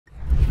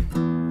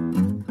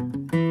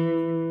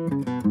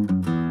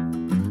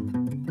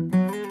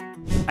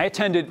I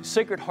attended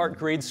Sacred Heart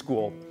Grade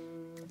School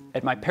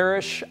at my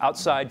parish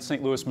outside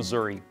St. Louis,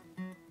 Missouri.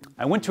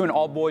 I went to an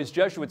all-boys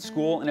Jesuit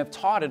school and have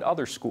taught at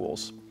other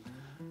schools.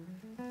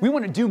 We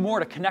want to do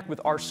more to connect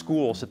with our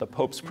schools at the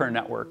Pope's Prayer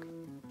Network.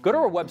 Go to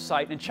our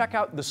website and check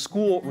out the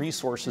school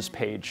resources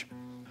page.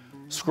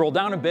 Scroll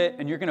down a bit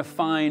and you're going to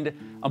find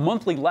a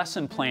monthly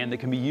lesson plan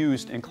that can be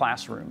used in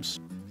classrooms.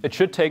 It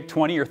should take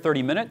 20 or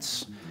 30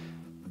 minutes,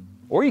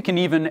 or you can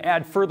even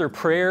add further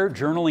prayer,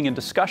 journaling, and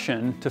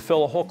discussion to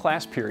fill a whole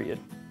class period.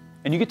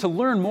 And you get to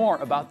learn more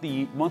about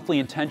the monthly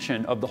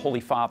intention of the Holy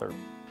Father.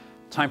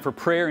 Time for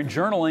prayer and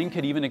journaling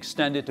could even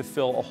extend it to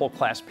fill a whole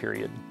class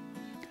period.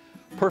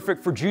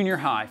 Perfect for junior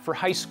high, for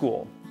high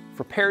school,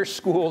 for parish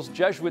schools,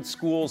 Jesuit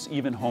schools,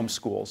 even home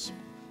schools.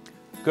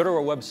 Go to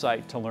our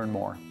website to learn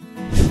more.